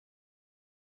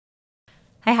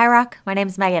Hi, Rock. My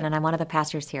name's Megan, and I'm one of the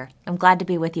pastors here. I'm glad to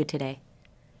be with you today.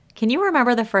 Can you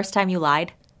remember the first time you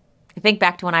lied? I think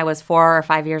back to when I was 4 or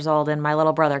 5 years old, and my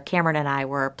little brother Cameron and I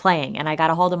were playing, and I got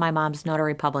a hold of my mom's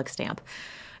Notary Public stamp.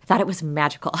 I thought it was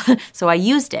magical, so I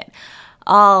used it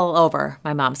all over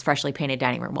my mom's freshly painted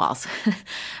dining room walls.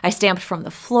 I stamped from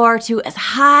the floor to as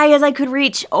high as I could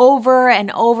reach over and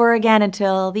over again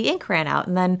until the ink ran out,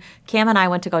 and then Cam and I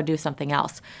went to go do something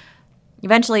else.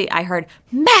 Eventually, I heard,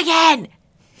 "Megan!"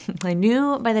 I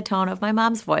knew by the tone of my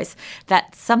mom's voice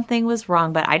that something was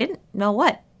wrong, but I didn't know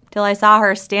what till I saw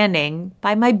her standing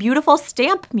by my beautiful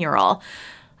stamp mural.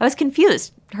 I was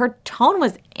confused. Her tone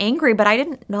was angry, but I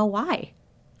didn't know why.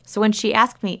 So when she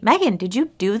asked me, "Megan, did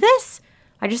you do this?"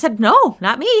 I just said, "No,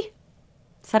 not me." It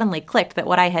suddenly clicked that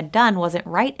what I had done wasn't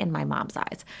right in my mom's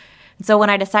eyes. And so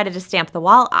when I decided to stamp the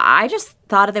wall, I just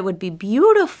thought it would be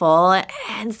beautiful.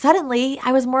 And suddenly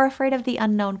I was more afraid of the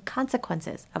unknown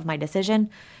consequences of my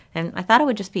decision. And I thought it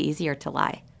would just be easier to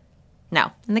lie.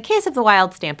 Now, in the case of the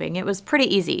wild stamping, it was pretty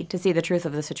easy to see the truth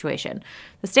of the situation.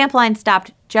 The stamp line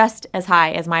stopped just as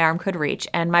high as my arm could reach,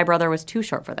 and my brother was too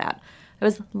short for that. I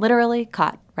was literally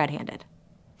caught red-handed.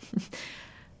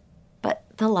 But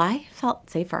the lie felt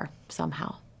safer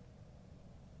somehow.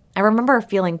 I remember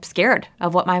feeling scared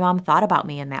of what my mom thought about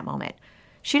me in that moment.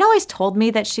 She'd always told me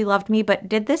that she loved me, but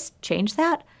did this change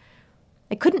that?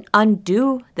 I couldn't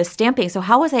undo the stamping, so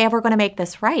how was I ever going to make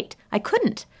this right? I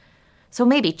couldn't. So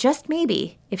maybe, just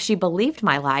maybe, if she believed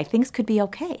my lie, things could be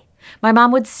okay. My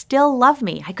mom would still love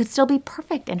me. I could still be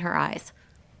perfect in her eyes.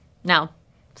 Now,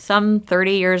 some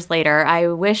 30 years later, I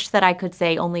wish that I could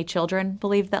say only children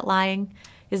believe that lying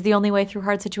is the only way through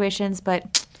hard situations,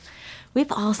 but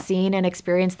we've all seen and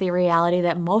experienced the reality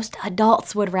that most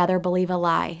adults would rather believe a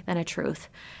lie than a truth.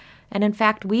 And in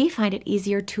fact, we find it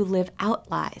easier to live out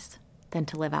lies than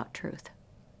to live out truth.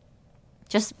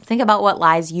 Just think about what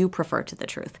lies you prefer to the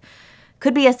truth.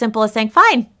 Could be as simple as saying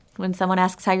 "fine" when someone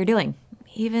asks how you're doing,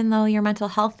 even though your mental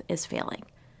health is failing.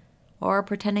 Or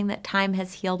pretending that time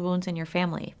has healed wounds in your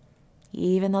family,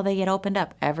 even though they get opened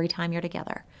up every time you're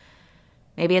together.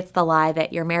 Maybe it's the lie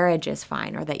that your marriage is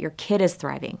fine or that your kid is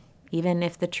thriving, even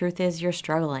if the truth is you're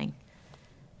struggling.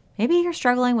 Maybe you're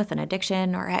struggling with an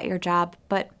addiction or at your job,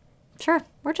 but sure,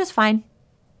 we're just fine.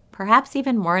 Perhaps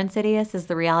even more insidious is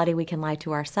the reality we can lie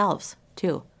to ourselves,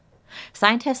 too.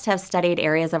 Scientists have studied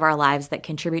areas of our lives that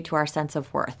contribute to our sense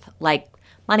of worth, like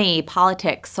money,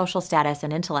 politics, social status,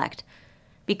 and intellect.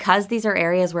 Because these are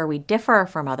areas where we differ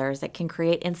from others, it can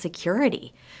create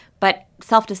insecurity. But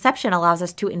self-deception allows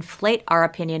us to inflate our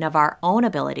opinion of our own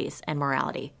abilities and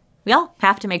morality. We all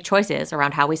have to make choices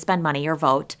around how we spend money or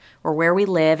vote, or where we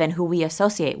live and who we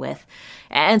associate with.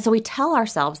 And so we tell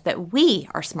ourselves that we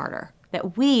are smarter,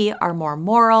 that we are more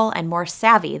moral and more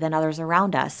savvy than others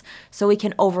around us, so we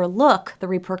can overlook the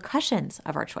repercussions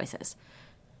of our choices.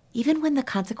 Even when the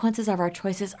consequences of our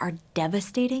choices are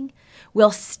devastating,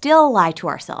 we'll still lie to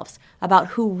ourselves about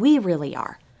who we really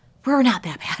are. We're not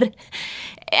that bad.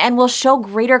 And we'll show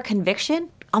greater conviction,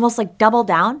 almost like double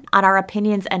down on our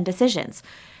opinions and decisions.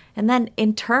 And then,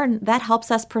 in turn, that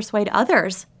helps us persuade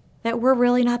others that we're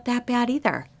really not that bad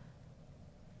either.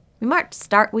 We might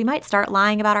start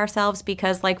lying about ourselves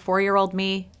because, like 4-year-old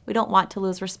me, we don't want to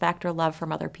lose respect or love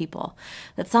from other people.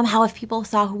 That somehow if people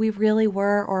saw who we really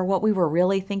were or what we were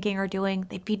really thinking or doing,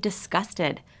 they'd be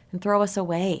disgusted and throw us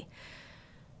away.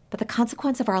 But the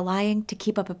consequence of our lying to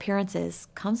keep up appearances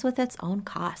comes with its own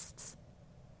costs.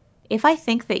 If I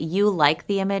think that you like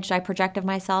the image I project of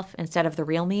myself instead of the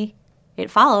real me,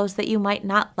 it follows that you might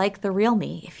not like the real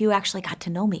me if you actually got to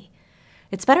know me.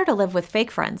 It's better to live with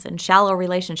fake friends and shallow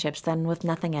relationships than with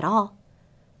nothing at all.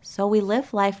 So we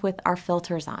live life with our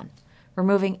filters on,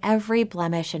 removing every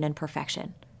blemish and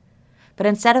imperfection. But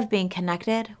instead of being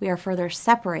connected, we are further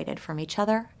separated from each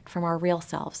other, from our real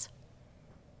selves.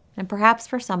 And perhaps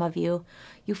for some of you,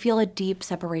 you feel a deep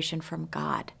separation from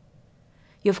God.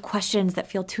 You have questions that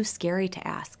feel too scary to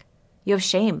ask. You have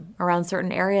shame around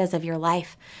certain areas of your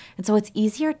life, and so it's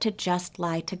easier to just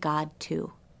lie to God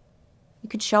too. You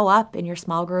could show up in your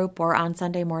small group or on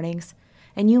Sunday mornings,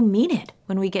 and you mean it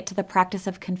when we get to the practice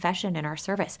of confession in our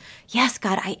service. Yes,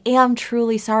 God, I am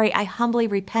truly sorry. I humbly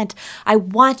repent. I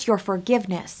want your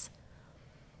forgiveness.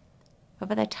 But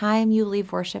by the time you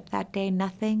leave worship that day,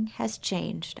 nothing has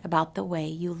changed about the way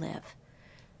you live.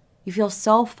 You feel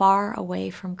so far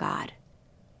away from God.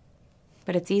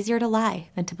 But it's easier to lie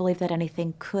than to believe that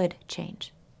anything could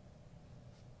change.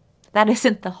 That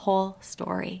isn't the whole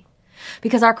story.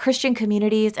 Because our Christian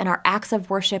communities and our acts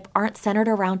of worship aren't centered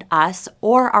around us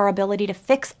or our ability to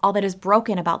fix all that is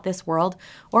broken about this world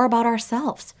or about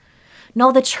ourselves.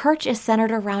 No, the church is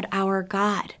centered around our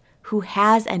God, who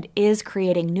has and is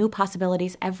creating new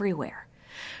possibilities everywhere.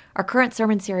 Our current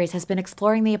sermon series has been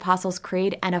exploring the Apostles'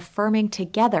 Creed and affirming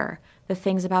together the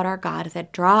things about our God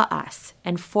that draw us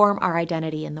and form our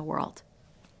identity in the world.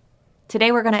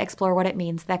 Today we're going to explore what it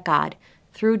means that God,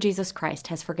 through Jesus Christ,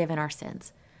 has forgiven our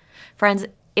sins. Friends,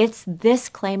 it's this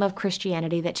claim of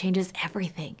Christianity that changes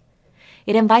everything.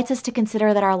 It invites us to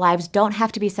consider that our lives don't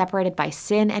have to be separated by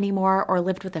sin anymore or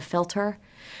lived with a filter.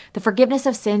 The forgiveness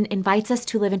of sin invites us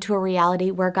to live into a reality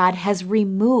where God has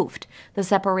removed the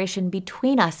separation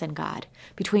between us and God,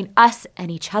 between us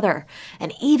and each other,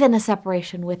 and even the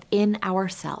separation within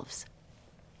ourselves.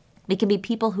 We can be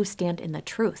people who stand in the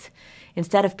truth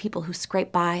instead of people who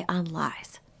scrape by on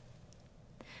lies.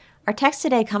 Our text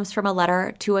today comes from a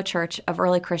letter to a church of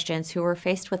early Christians who were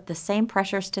faced with the same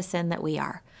pressures to sin that we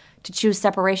are, to choose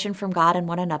separation from God and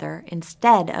one another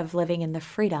instead of living in the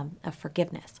freedom of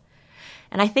forgiveness.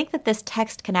 And I think that this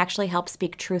text can actually help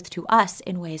speak truth to us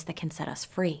in ways that can set us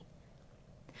free.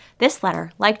 This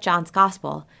letter, like John's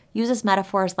Gospel, uses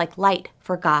metaphors like light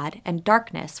for God and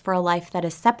darkness for a life that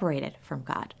is separated from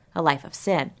God, a life of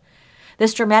sin.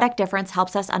 This dramatic difference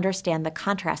helps us understand the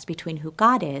contrast between who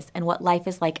God is and what life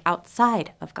is like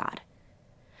outside of God.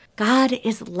 God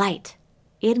is light.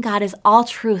 In God is all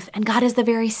truth, and God is the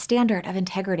very standard of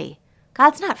integrity.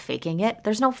 God's not faking it.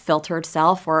 There's no filtered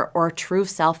self or true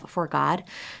self for God.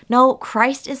 No,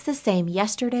 Christ is the same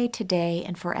yesterday, today,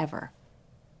 and forever.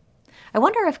 I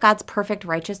wonder if God's perfect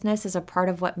righteousness is a part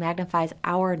of what magnifies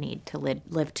our need to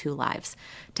live two lives,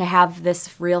 to have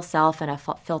this real self and a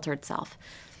filtered self.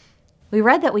 We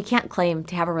read that we can't claim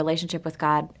to have a relationship with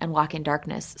God and walk in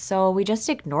darkness, so we just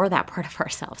ignore that part of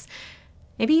ourselves.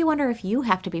 Maybe you wonder if you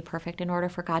have to be perfect in order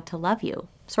for God to love you,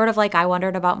 sort of like I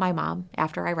wondered about my mom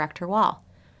after I wrecked her wall.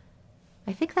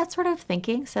 I think that sort of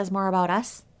thinking says more about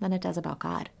us than it does about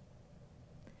God.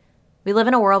 We live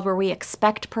in a world where we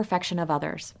expect perfection of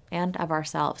others and of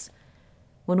ourselves.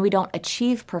 When we don't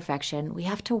achieve perfection, we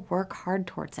have to work hard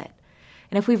towards it.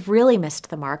 And if we've really missed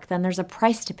the mark, then there's a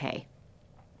price to pay.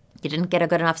 You didn't get a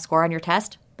good enough score on your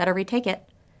test? Better retake it.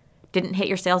 Didn't hit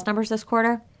your sales numbers this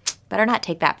quarter? Better not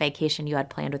take that vacation you had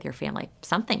planned with your family.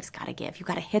 Something's got to give. You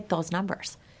got to hit those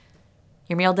numbers.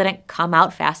 Your meal didn't come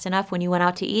out fast enough when you went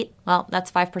out to eat? Well,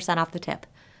 that's 5% off the tip.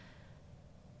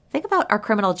 Think about our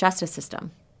criminal justice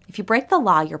system. If you break the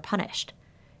law, you're punished.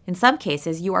 In some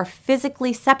cases, you are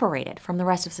physically separated from the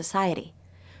rest of society.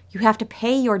 You have to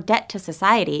pay your debt to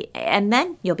society, and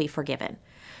then you'll be forgiven.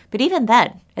 But even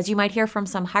then, as you might hear from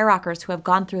some high rockers who have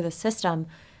gone through the system,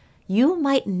 you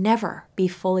might never be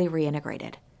fully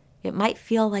reintegrated. It might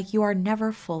feel like you are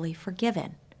never fully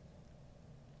forgiven.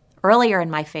 Earlier in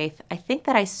my faith, I think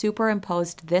that I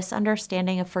superimposed this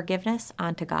understanding of forgiveness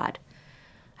onto God.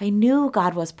 I knew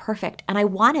God was perfect, and I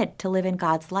wanted to live in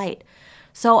God's light,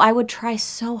 so I would try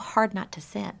so hard not to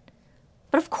sin.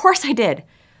 But of course I did.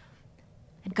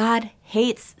 And God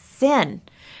hates sin.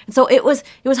 And so it was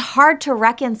hard to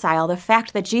reconcile the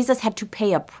fact that Jesus had to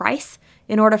pay a price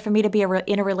in order for me to be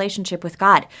in a relationship with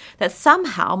God, that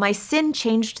somehow my sin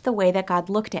changed the way that God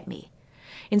looked at me.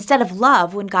 Instead of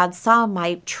love, when God saw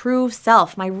my true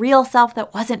self, my real self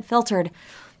that wasn't filtered,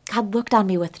 God looked on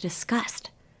me with disgust.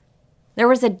 There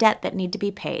was a debt that needed to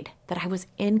be paid that I was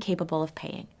incapable of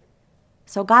paying.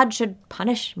 So God should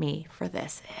punish me for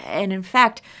this. And in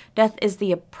fact, death is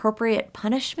the appropriate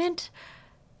punishment.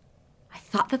 I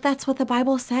thought that that's what the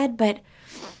Bible said, but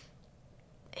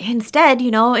instead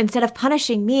of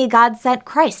punishing me, God sent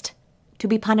Christ to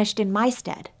be punished in my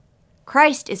stead.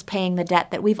 Christ is paying the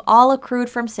debt that we've all accrued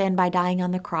from sin by dying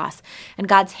on the cross, and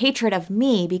God's hatred of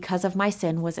me because of my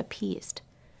sin was appeased.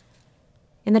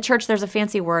 In the church, there's a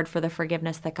fancy word for the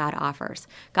forgiveness that God offers.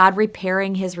 God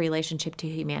repairing his relationship to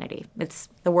humanity. It's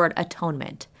the word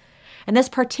atonement. And this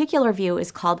particular view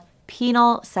is called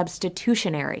penal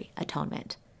substitutionary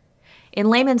atonement. In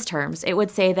layman's terms, it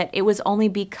would say that it was only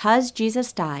because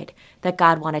Jesus died that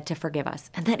God wanted to forgive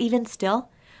us, and that even still,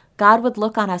 God would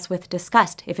look on us with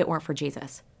disgust if it weren't for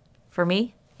Jesus. For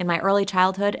me, in my early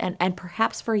childhood, and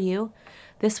perhaps for you,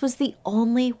 this was the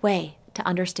only way to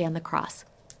understand the cross.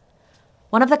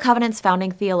 One of the Covenant's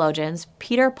founding theologians,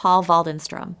 Peter Paul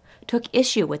Waldenstrom, took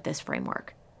issue with this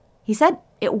framework. He said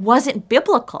it wasn't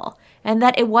biblical, and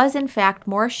that it was in fact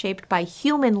more shaped by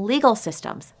human legal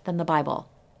systems than the Bible.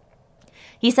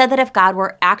 He said that if God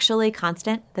were actually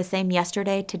constant, the same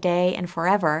yesterday, today, and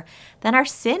forever, then our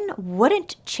sin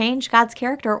wouldn't change God's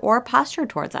character or posture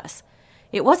towards us.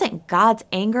 It wasn't God's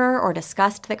anger or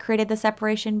disgust that created the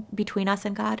separation between us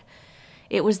and God.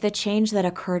 It was the change that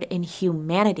occurred in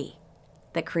humanity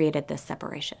that created this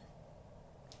separation.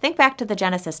 Think back to the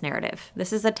Genesis narrative.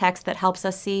 This is a text that helps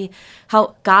us see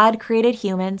how God created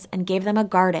humans and gave them a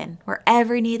garden where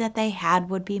every need that they had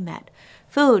would be met: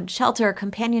 food, shelter,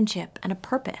 companionship, and a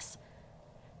purpose.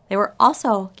 They were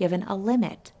also given a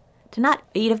limit to not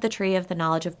eat of the tree of the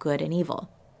knowledge of good and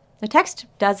evil. The text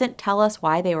doesn't tell us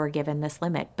why they were given this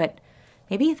limit, but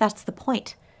maybe that's the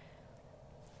point.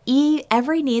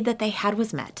 Every need that they had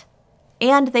was met,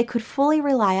 and they could fully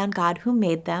rely on God who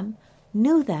made them,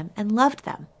 knew them, and loved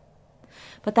them.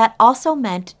 But that also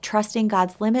meant trusting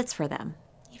God's limits for them,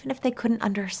 even if they couldn't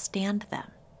understand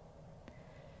them.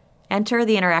 Enter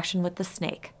the interaction with the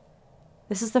snake.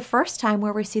 This is the first time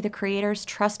where we see the Creator's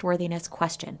trustworthiness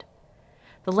questioned.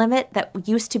 The limit that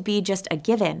used to be just a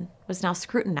given was now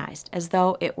scrutinized as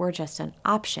though it were just an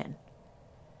option.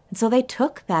 And so they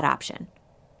took that option.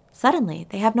 Suddenly,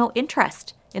 they have no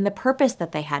interest in the purpose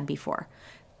that they had before.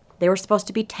 They were supposed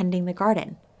to be tending the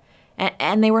garden.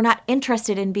 And they were not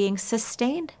interested in being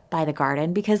sustained by the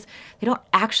garden because they don't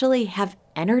actually have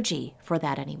energy for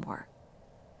that anymore.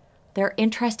 Their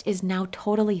interest is now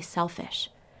totally selfish.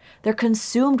 They're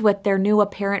consumed with their new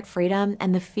apparent freedom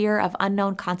and the fear of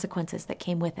unknown consequences that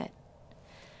came with it.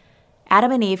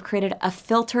 Adam and Eve created a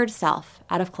filtered self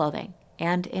out of clothing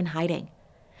and in hiding.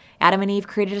 Adam and Eve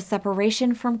created a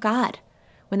separation from God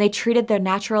when they treated the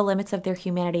natural limits of their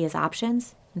humanity as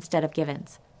options instead of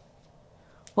givens.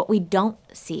 What we don't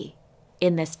see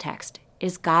in this text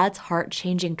is God's heart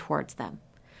changing towards them.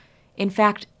 In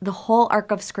fact, the whole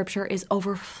arc of Scripture is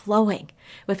overflowing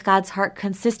with God's heart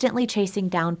consistently chasing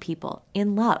down people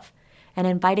in love and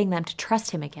inviting them to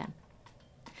trust Him again.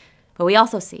 But we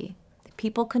also see that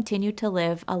people continue to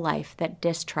live a life that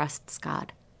distrusts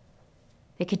God.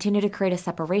 They continue to create a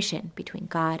separation between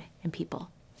God and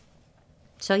people.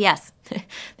 So yes,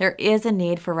 there is a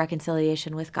need for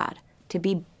reconciliation with God, to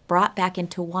be brought back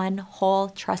into one whole,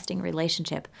 trusting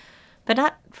relationship, but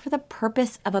not for the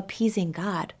purpose of appeasing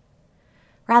God.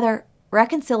 Rather,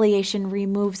 reconciliation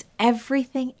removes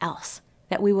everything else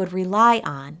that we would rely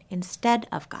on instead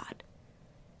of God.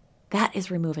 That is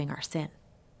removing our sin.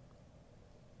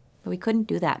 But we couldn't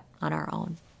do that on our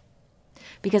own.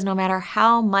 Because no matter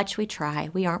how much we try,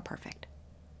 we aren't perfect.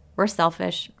 We're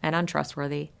selfish and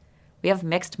untrustworthy. We have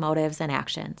mixed motives and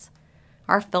actions.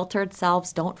 Our filtered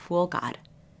selves don't fool God,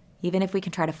 even if we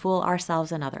can try to fool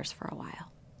ourselves and others for a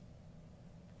while.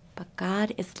 But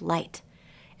God is light,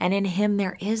 and in Him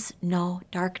there is no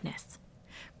darkness.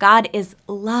 God is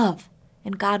love,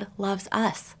 and God loves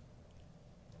us.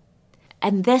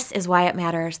 And this is why it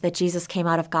matters that Jesus came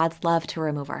out of God's love to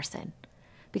remove our sin.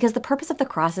 Because the purpose of the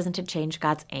cross isn't to change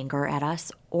God's anger at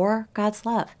us or God's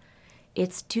love.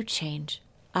 It's to change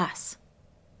us.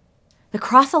 The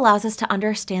cross allows us to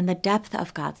understand the depth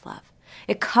of God's love.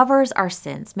 It covers our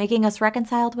sins, making us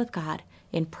reconciled with God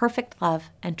in perfect love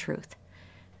and truth.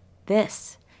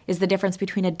 This is the difference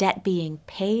between a debt being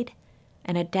paid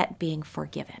and a debt being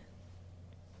forgiven.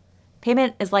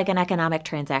 Payment is like an economic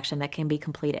transaction that can be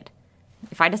completed.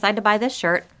 If I decide to buy this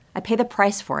shirt, I pay the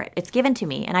price for it. It's given to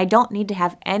me, and I don't need to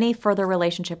have any further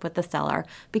relationship with the seller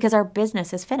because our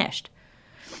business is finished.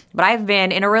 But I've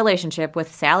been in a relationship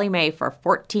with Sally Mae for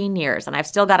 14 years, and I've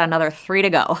still got another 3 to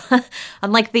go.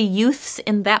 Unlike the youths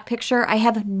in that picture, I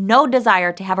have no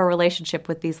desire to have a relationship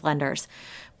with these lenders.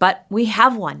 But we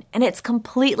have one, and it's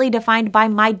completely defined by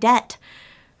my debt.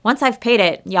 Once I've paid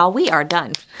it, y'all, we are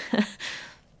done.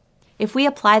 If we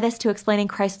apply this to explaining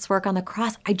Christ's work on the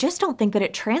cross, I just don't think that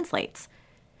it translates.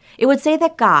 It would say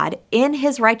that God, in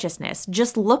His righteousness,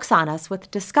 just looks on us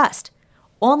with disgust,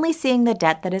 only seeing the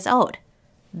debt that is owed.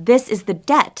 This is the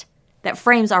debt that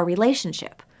frames our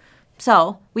relationship.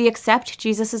 So we accept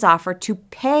Jesus' offer to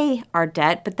pay our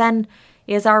debt, but then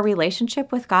is our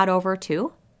relationship with God over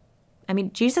too? I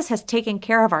mean, Jesus has taken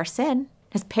care of our sin,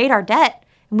 has paid our debt,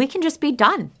 and we can just be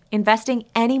done investing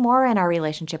any more in our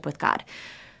relationship with God.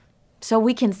 So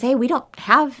we can say we don't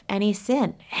have any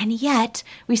sin, and yet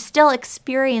we still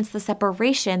experience the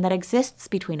separation that exists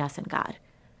between us and God.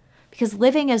 Because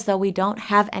living as though we don't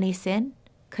have any sin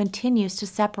continues to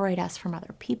separate us from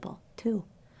other people, too.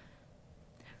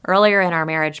 Earlier in our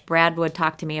marriage, Brad would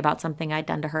talk to me about something I'd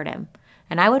done to hurt him,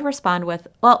 and I would respond with,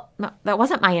 well, no, that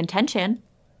wasn't my intention.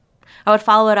 I would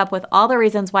follow it up with all the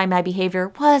reasons why my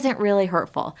behavior wasn't really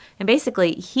hurtful, and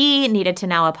basically, he needed to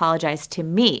now apologize to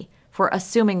me for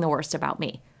assuming the worst about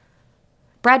me.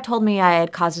 Brad told me I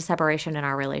had caused a separation in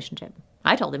our relationship.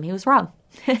 I told him he was wrong.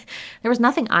 There was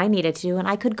nothing I needed to do, and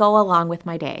I could go along with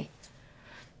my day.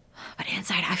 But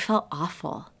inside, I felt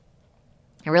awful.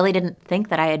 I really didn't think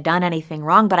that I had done anything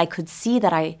wrong, but I could see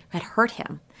that I had hurt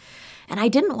him. And I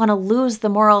didn't want to lose the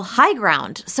moral high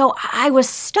ground, so I was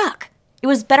stuck It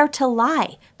was better to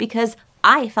lie because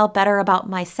I felt better about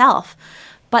myself.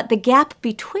 But the gap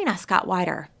between us got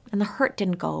wider and the hurt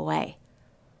didn't go away.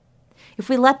 If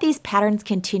we let these patterns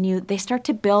continue, they start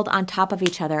to build on top of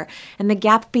each other, and the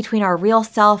gap between our real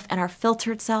self and our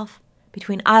filtered self,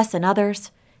 between us and others,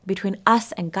 between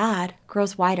us and God,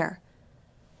 grows wider.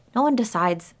 No one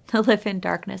decides to live in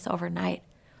darkness overnight.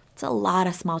 It's a lot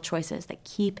of small choices that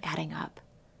keep adding up.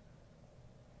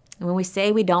 And when we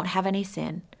say we don't have any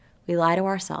sin, we lie to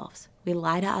ourselves, we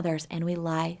lie to others, and we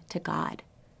lie to God.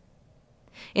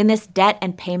 In this debt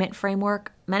and payment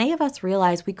framework, many of us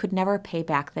realize we could never pay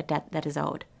back the debt that is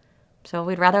owed. So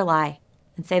we'd rather lie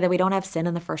and say that we don't have sin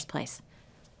in the first place.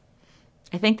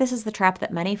 I think this is the trap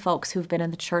that many folks who've been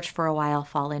in the church for a while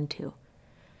fall into.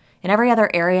 In every other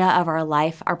area of our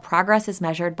life, our progress is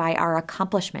measured by our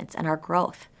accomplishments and our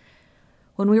growth.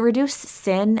 When we reduce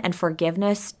sin and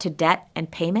forgiveness to debt and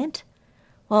payment,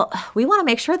 well, we want to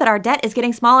make sure that our debt is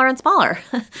getting smaller and smaller.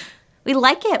 We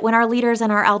like it when our leaders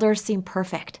and our elders seem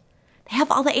perfect. They have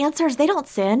all the answers. They don't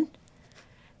sin.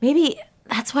 Maybe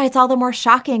that's why it's all the more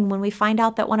shocking when we find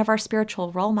out that one of our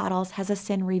spiritual role models has a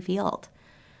sin revealed.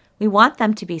 We want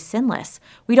them to be sinless.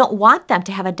 We don't want them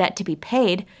to have a debt to be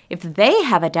paid. If they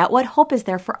have a debt, what hope is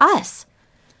there for us?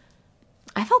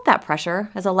 I felt that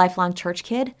pressure as a lifelong church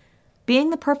kid.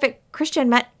 Being the perfect Christian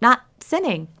meant not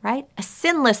sinning, right? A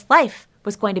sinless life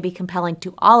was going to be compelling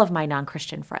to all of my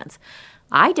non-Christian friends.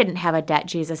 I didn't have a debt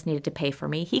Jesus needed to pay for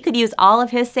me. He could use all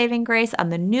of his saving grace on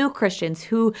the new Christians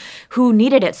who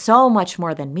needed it so much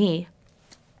more than me.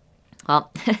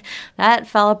 Well, that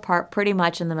fell apart pretty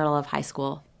much in the middle of high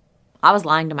school. I was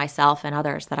lying to myself and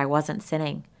others that I wasn't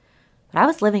sinning, but I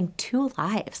was living two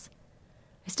lives.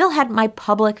 I still had my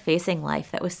public-facing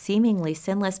life that was seemingly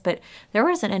sinless, but there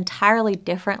was an entirely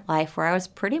different life where I was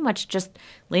pretty much just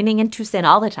leaning into sin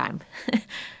all the time.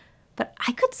 But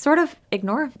I could sort of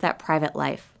ignore that private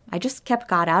life. I just kept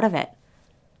God out of it.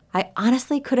 I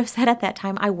honestly could have said at that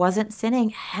time I wasn't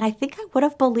sinning, and I think I would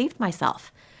have believed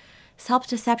myself.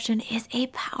 Self-deception is a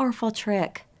powerful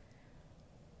trick.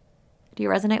 Do you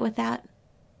resonate with that?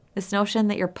 This notion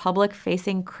that your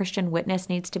public-facing Christian witness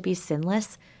needs to be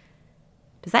sinless?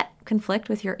 Does that conflict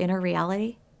with your inner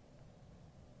reality?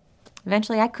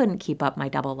 Eventually, I couldn't keep up my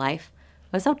double life.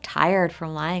 I was so tired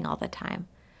from lying all the time.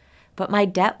 But my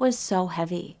debt was so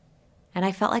heavy, and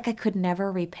I felt like I could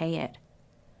never repay it.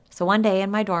 So one day in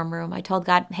my dorm room, I told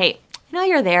God, hey, I know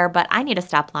you're there, but I need to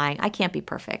stop lying. I can't be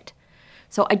perfect.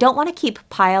 So I don't want to keep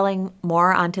piling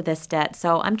more onto this debt,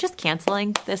 so I'm just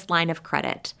canceling this line of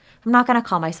credit. I'm not going to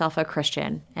call myself a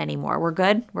Christian anymore. We're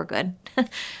good? We're good.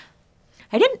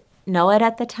 I didn't know it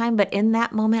at the time, but in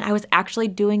that moment, I was actually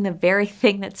doing the very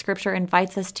thing that Scripture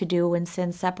invites us to do when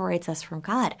sin separates us from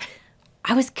God.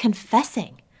 I was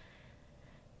confessing.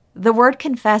 The word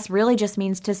confess really just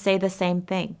means to say the same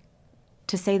thing,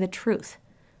 to say the truth.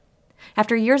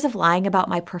 After years of lying about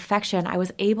my perfection, I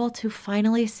was able to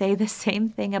finally say the same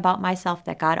thing about myself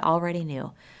that God already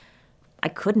knew. I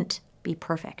couldn't be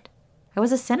perfect. I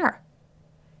was a sinner.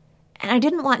 And I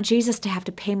didn't want Jesus to have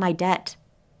to pay my debt,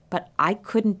 but I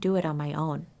couldn't do it on my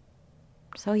own.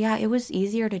 So yeah, it was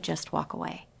easier to just walk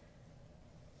away.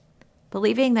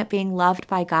 Believing that being loved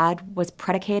by God was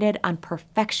predicated on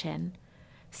perfection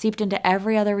seeped into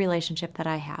every other relationship that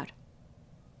I had.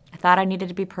 I thought I needed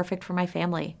to be perfect for my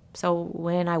family, so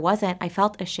when I wasn't, I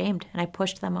felt ashamed and I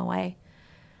pushed them away.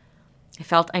 I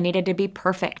felt I needed to be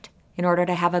perfect in order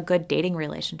to have a good dating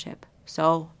relationship,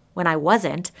 so when I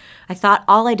wasn't, I thought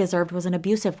all I deserved was an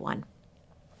abusive one.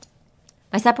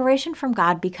 My separation from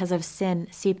God because of sin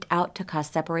seeped out to cause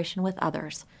separation with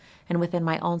others and within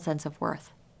my own sense of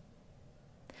worth.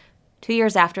 2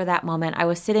 years after that moment, I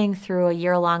was sitting through a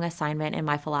year-long assignment in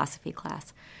my philosophy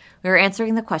class. We were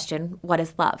answering the question, what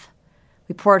is love?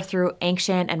 We poured through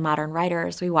ancient and modern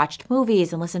writers, we watched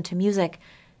movies and listened to music,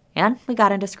 and we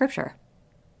got into Scripture.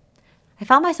 I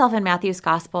found myself in Matthew's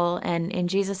Gospel and in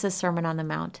Jesus' Sermon on the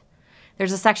Mount.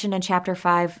 There's a section in chapter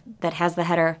 5 that has the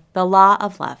header, The Law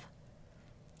of Love.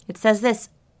 It says this,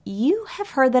 "You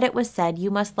have heard that it was said, you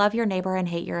must love your neighbor and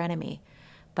hate your enemy.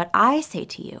 But I say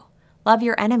to you, love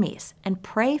your enemies and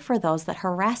pray for those that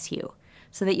harass you,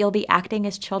 so that you'll be acting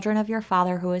as children of your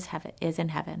Father who is in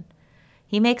heaven.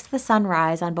 He makes the sun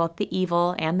rise on both the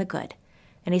evil and the good,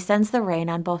 and he sends the rain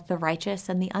on both the righteous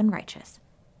and the unrighteous.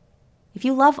 If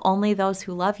you love only those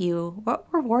who love you, what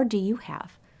reward do you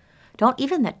have? Don't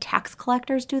even the tax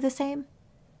collectors do the same?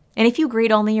 And if you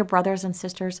greet only your brothers and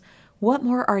sisters, what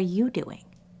more are you doing?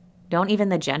 Don't even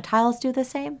the Gentiles do the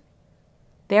same?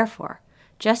 Therefore,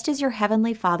 just as your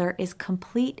heavenly Father is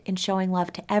complete in showing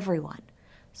love to everyone,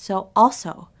 so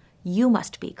also you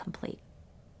must be complete."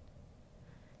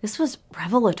 This was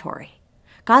revelatory.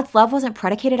 God's love wasn't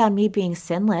predicated on me being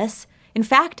sinless. In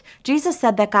fact, Jesus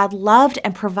said that God loved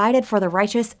and provided for the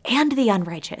righteous and the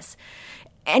unrighteous.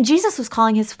 And Jesus was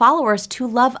calling his followers to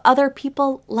love other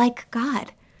people like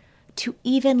God, to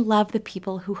even love the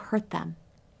people who hurt them.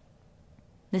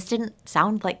 This didn't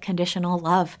sound like conditional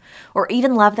love or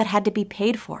even love that had to be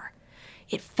paid for.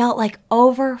 It felt like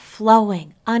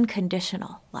overflowing,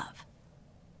 unconditional love.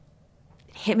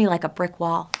 It hit me like a brick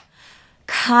wall.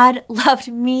 God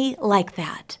loved me like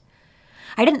that.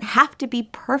 I didn't have to be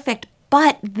perfect,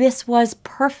 but this was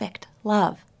perfect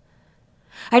love.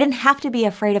 I didn't have to be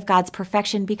afraid of God's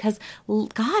perfection because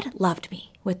God loved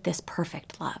me with this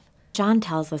perfect love. John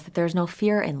tells us that there's no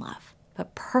fear in love,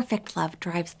 but perfect love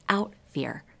drives out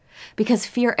fear because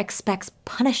fear expects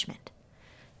punishment.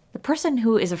 The person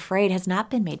who is afraid has not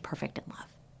been made perfect in love.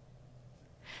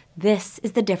 This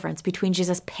is the difference between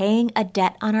Jesus paying a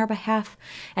debt on our behalf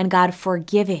and God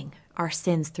forgiving our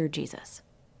sins through Jesus.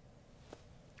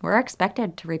 We're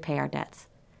expected to repay our debts.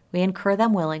 We incur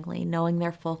them willingly, knowing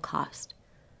their full cost.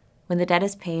 When the debt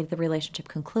is paid, the relationship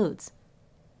concludes.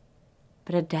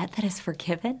 But a debt that is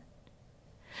forgiven?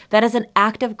 That is an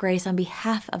act of grace on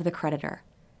behalf of the creditor.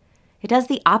 It does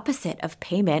the opposite of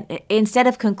payment. Instead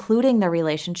of concluding the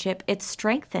relationship, it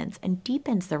strengthens and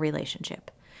deepens the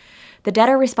relationship. The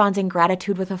debtor responds in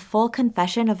gratitude with a full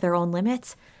confession of their own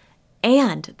limits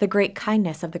and the great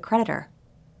kindness of the creditor.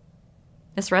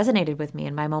 This resonated with me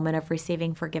in my moment of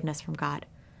receiving forgiveness from God.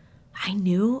 I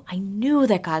knew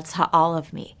that God saw all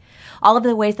of me, all of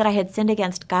the ways that I had sinned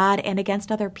against God and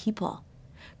against other people.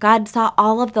 God saw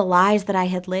all of the lies that I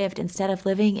had lived instead of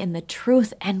living in the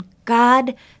truth, and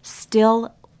God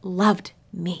still loved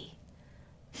me.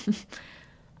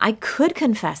 I could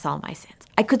confess all my sins.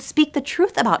 I could speak the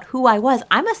truth about who I was.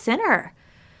 I'm a sinner,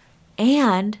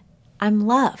 and I'm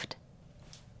loved.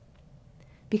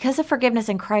 Because of forgiveness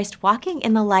in Christ, walking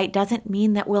in the light doesn't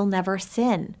mean that we'll never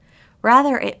sin.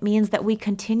 Rather, it means that we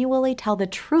continually tell the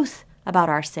truth about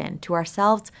our sin to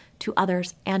ourselves, to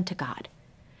others, and to God.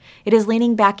 It is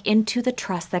leaning back into the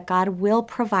trust that God will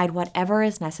provide whatever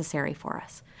is necessary for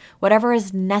us, whatever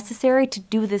is necessary to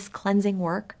do this cleansing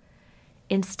work,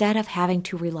 instead of having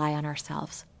to rely on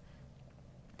ourselves.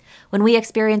 When we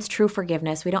experience true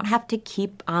forgiveness, we don't have to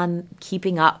keep on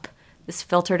keeping up this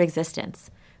filtered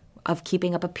existence of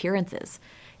keeping up appearances.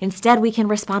 Instead, we can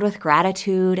respond with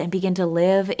gratitude and begin to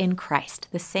live in Christ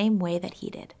the same way that he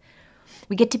did.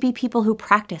 We get to be people who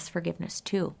practice forgiveness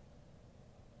too.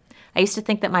 I used to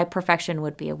think that my perfection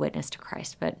would be a witness to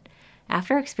Christ, but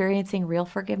after experiencing real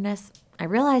forgiveness, I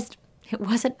realized it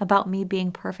wasn't about me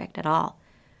being perfect at all.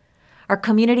 Our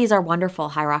communities are wonderful,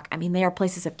 High Rock. They are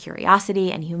places of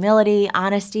curiosity and humility,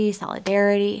 honesty,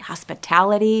 solidarity,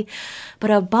 hospitality.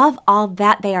 But above all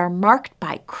that, they are marked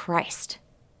by Christ.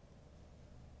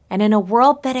 And in a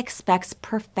world that expects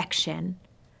perfection,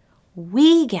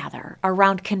 we gather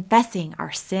around confessing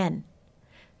our sin.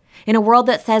 In a world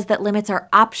that says that limits are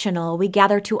optional, we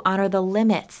gather to honor the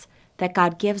limits that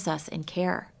God gives us in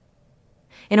care.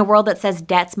 In a world that says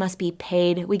debts must be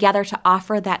paid, we gather to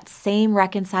offer that same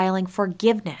reconciling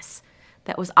forgiveness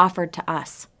that was offered to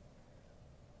us.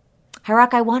 High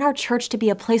Rock, I want our church to be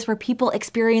a place where people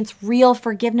experience real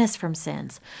forgiveness from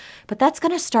sins. But that's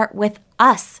going to start with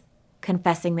us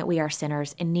confessing that we are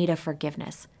sinners in need of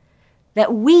forgiveness.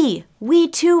 That we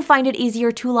too find it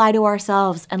easier to lie to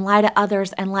ourselves and lie to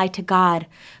others and lie to God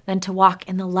than to walk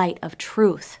in the light of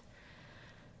truth.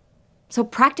 So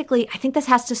practically, I think this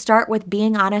has to start with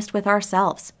being honest with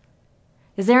ourselves.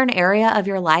 Is there an area of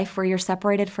your life where you're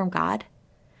separated from God?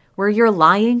 Where you're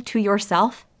lying to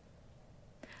yourself?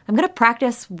 I'm going to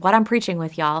practice what I'm preaching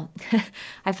with y'all.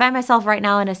 I find myself right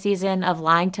now in a season of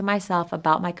lying to myself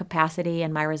about my capacity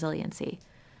and my resiliency.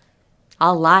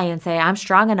 I'll lie and say, I'm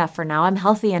strong enough for now. I'm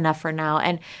healthy enough for now.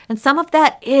 And some of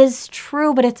that is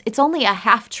true, but it's only a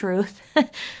half-truth.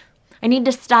 I need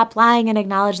to stop lying and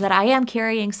acknowledge that I am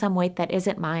carrying some weight that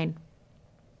isn't mine.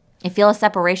 I feel a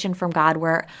separation from God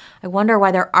where I wonder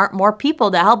why there aren't more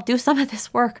people to help do some of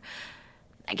this work.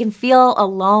 I can feel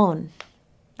alone.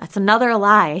 That's another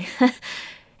lie.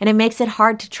 And it makes it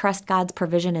hard to trust God's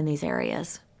provision in these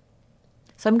areas.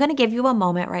 So I'm going to give you a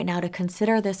moment right now to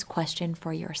consider this question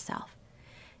for yourself.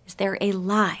 Is there a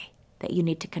lie that you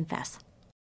need to confess?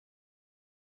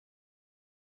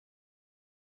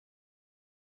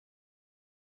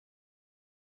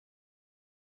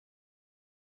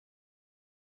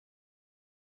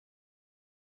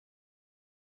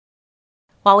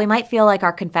 While we might feel like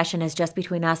our confession is just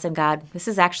between us and God, this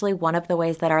is actually one of the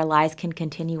ways that our lies can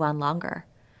continue on longer.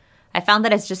 I found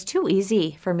that it's just too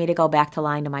easy for me to go back to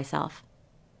lying to myself.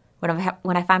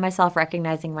 When I find myself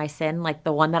recognizing my sin, like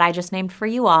the one that I just named for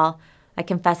you all, I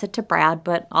confess it to Brad,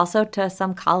 but also to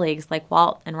some colleagues like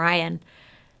Walt and Ryan.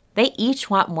 They each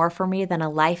want more for me than a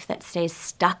life that stays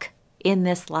stuck in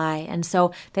this lie, and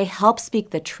so they help speak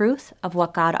the truth of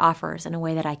what God offers in a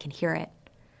way that I can hear it.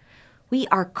 We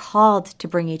are called to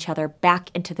bring each other back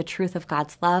into the truth of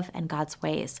God's love and God's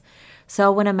ways.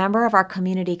 So when a member of our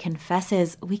community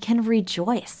confesses, we can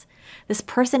rejoice. This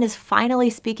person is finally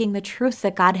speaking the truth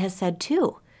that God has said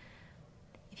too.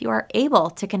 If you are able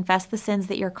to confess the sins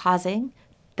that you're causing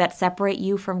that separate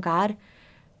you from God,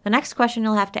 the next question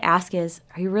you'll have to ask is,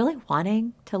 are you really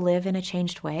wanting to live in a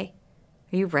changed way?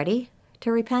 Are you ready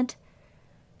to repent?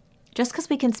 Just because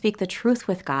we can speak the truth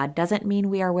with God doesn't mean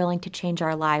we are willing to change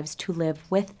our lives to live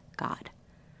with God.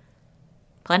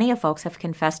 Plenty of folks have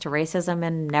confessed to racism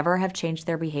and never have changed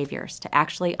their behaviors to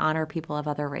actually honor people of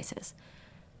other races.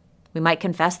 We might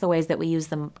confess the ways that we use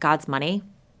God's money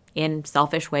in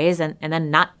selfish ways and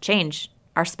then not change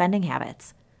our spending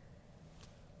habits.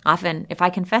 Often, if I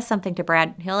confess something to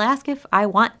Brad, he'll ask if I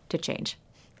want to change.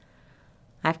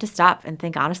 I have to stop and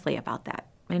think honestly about that.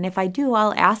 And if I do,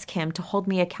 I'll ask him to hold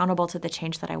me accountable to the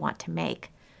change that I want to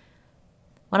make.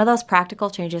 One of those practical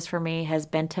changes for me has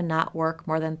been to not work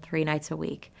more than 3 nights a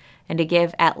week and to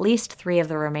give at least 3 of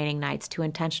the remaining nights to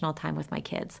intentional time with my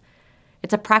kids.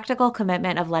 It's a practical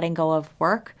commitment of letting go of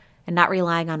work and not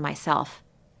relying on myself,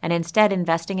 and instead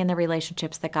investing in the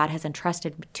relationships that God has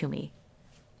entrusted to me.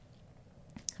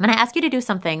 I'm going to ask you to do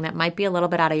something that might be a little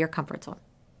bit out of your comfort zone.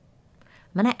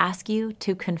 I'm going to ask you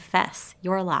to confess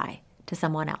your lie to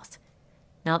someone else.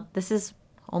 Now, this is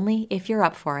only if you're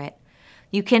up for it.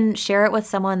 You can share it with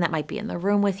someone that might be in the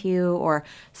room with you or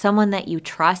someone that you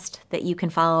trust that you can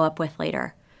follow up with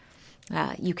later.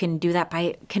 You can do that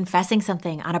by confessing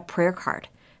something on a prayer card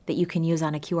that you can use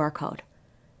on a QR code.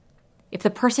 If the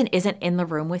person isn't in the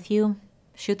room with you,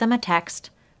 shoot them a text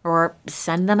or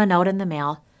send them a note in the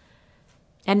mail.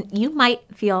 And you might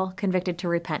feel convicted to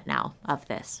repent now of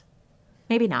this.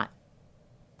 Maybe not.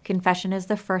 Confession is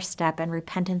the first step and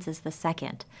repentance is the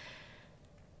second.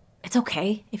 It's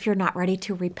okay if you're not ready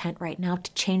to repent right now,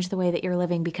 to change the way that you're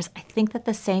living, because I think that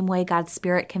the same way God's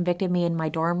Spirit convicted me in my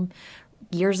dorm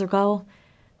years ago,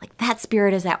 like that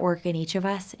Spirit is at work in each of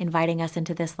us, inviting us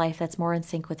into this life that's more in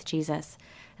sync with Jesus.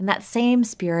 And that same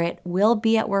Spirit will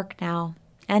be at work now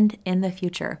and in the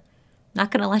future.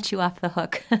 Not going to let you off the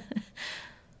hook.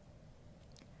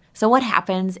 So what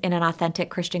happens in an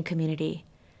authentic Christian community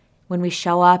when we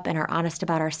show up and are honest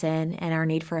about our sin and our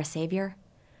need for a Savior?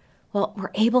 Well,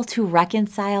 we're able to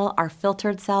reconcile our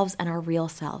filtered selves and our real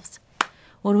selves.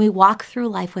 When we walk through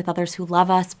life with others who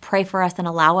love us, pray for us, and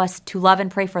allow us to love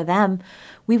and pray for them,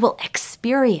 we will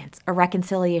experience a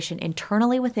reconciliation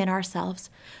internally within ourselves,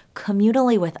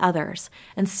 communally with others,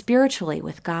 and spiritually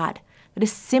with God that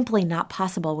is simply not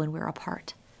possible when we're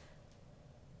apart.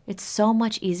 It's so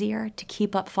much easier to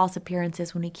keep up false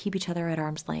appearances when we keep each other at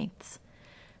arm's lengths.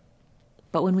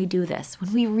 But when we do this,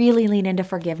 when we really lean into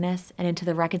forgiveness and into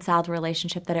the reconciled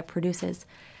relationship that it produces,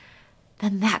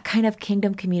 then that kind of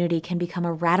kingdom community can become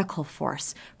a radical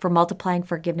force for multiplying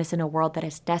forgiveness in a world that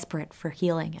is desperate for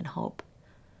healing and hope.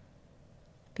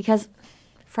 Because,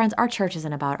 friends, our church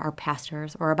isn't about our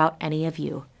pastors or about any of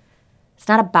you. It's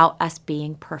not about us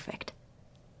being perfect.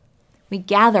 We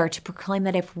gather to proclaim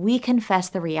that if we confess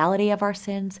the reality of our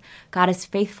sins, God is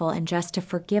faithful and just to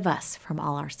forgive us from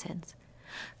all our sins.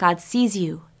 God sees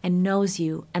you and knows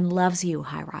you and loves you,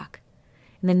 High Rock.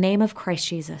 In the name of Christ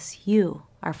Jesus, you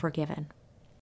are forgiven.